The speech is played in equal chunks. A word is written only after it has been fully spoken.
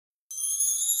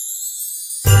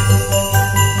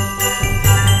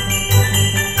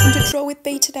with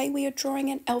B today. We are drawing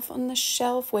an elf on the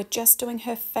shelf. We're just doing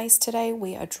her face today.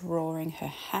 We are drawing her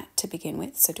hat to begin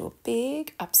with. So do a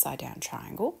big upside down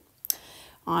triangle.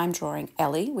 I'm drawing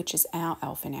Ellie, which is our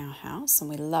elf in our house, and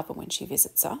we love it when she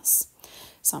visits us.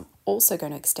 So I'm also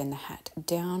going to extend the hat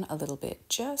down a little bit,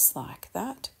 just like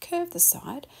that. Curve the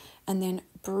side and then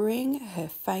bring her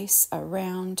face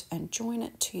around and join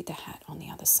it to the hat on the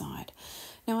other side.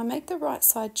 Now I make the right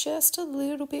side just a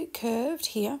little bit curved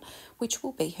here, which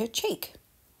will be her cheek.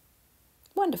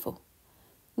 Wonderful.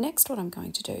 Next, what I'm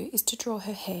going to do is to draw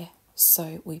her hair.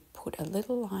 So we put a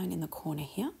little line in the corner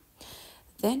here.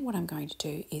 Then what I'm going to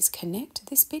do is connect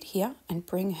this bit here and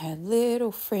bring her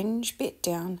little fringe bit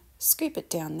down, scoop it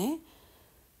down there,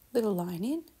 little line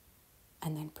in,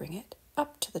 and then bring it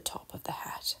up to the top of the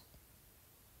hat.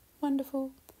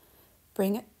 Wonderful.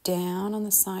 Bring it down on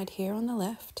the side here on the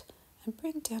left and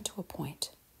bring down to a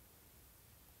point.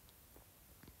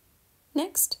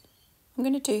 Next, I'm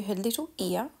going to do her little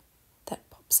ear that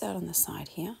pops out on the side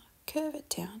here, curve it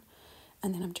down,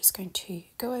 and then I'm just going to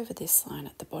go over this line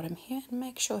at the bottom here and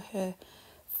make sure her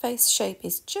face shape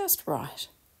is just right.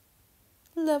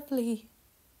 Lovely.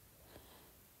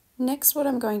 Next, what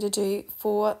I'm going to do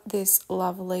for this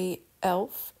lovely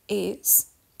elf is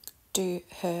do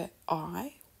her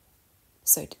eye.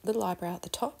 So little eyebrow at the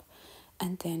top,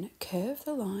 and then curve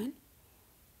the line,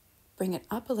 bring it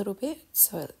up a little bit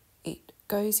so it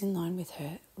goes in line with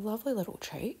her lovely little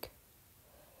cheek.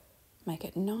 Make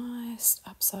it nice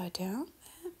upside down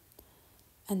there,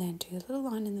 and then do a little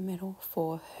line in the middle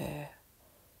for her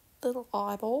little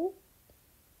eyeball,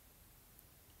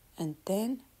 and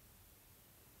then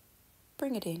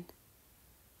bring it in.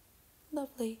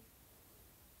 Lovely.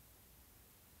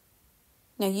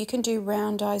 Now you can do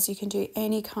round eyes, you can do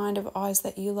any kind of eyes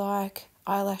that you like,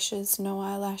 eyelashes, no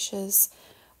eyelashes,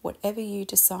 whatever you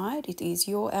decide. It is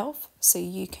your elf, so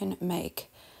you can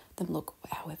make them look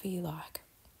however you like.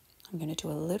 I'm going to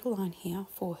do a little line here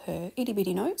for her itty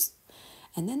bitty nose,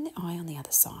 and then the eye on the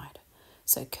other side.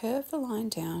 So curve the line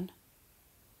down,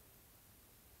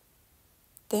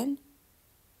 then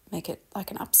make it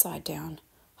like an upside down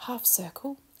half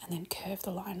circle, and then curve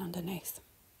the line underneath.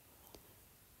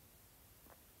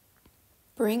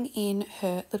 Bring in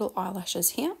her little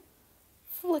eyelashes here,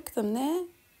 flick them there.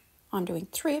 I'm doing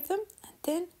 3 of them, and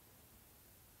then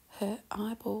her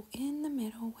eyeball in the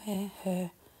middle where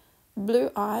her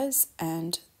blue eyes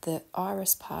and the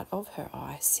iris part of her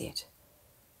eye sit.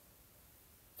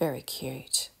 Very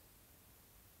cute.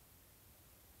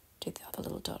 Do the other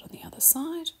little dot on the other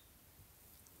side.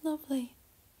 Lovely.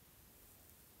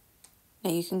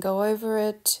 Now you can go over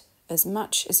it as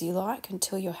much as you like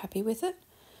until you're happy with it.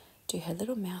 Do her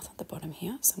little mouth at the bottom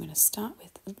here. So I'm going to start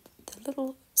with the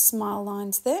little smile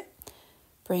lines there.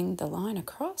 Bring the line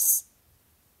across,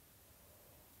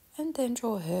 and then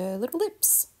draw her little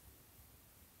lips.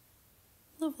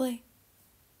 Lovely.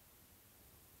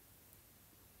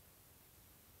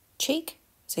 Cheek,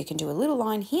 so you can do a little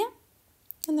line here,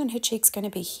 and then her cheek's going to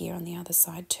be here on the other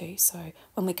side too, so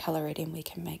when we colour it in we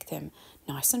can make them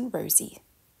nice and rosy.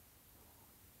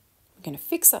 We're going to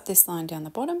fix up this line down the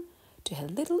bottom, do her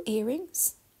little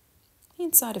earrings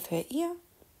inside of her ear,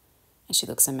 and she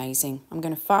looks amazing. I'm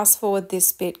going to fast forward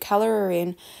this bit, colour her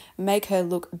in, make her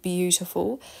look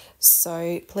beautiful,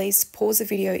 so please pause the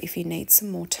video if you need some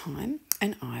more time,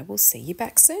 and I will see you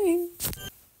back soon.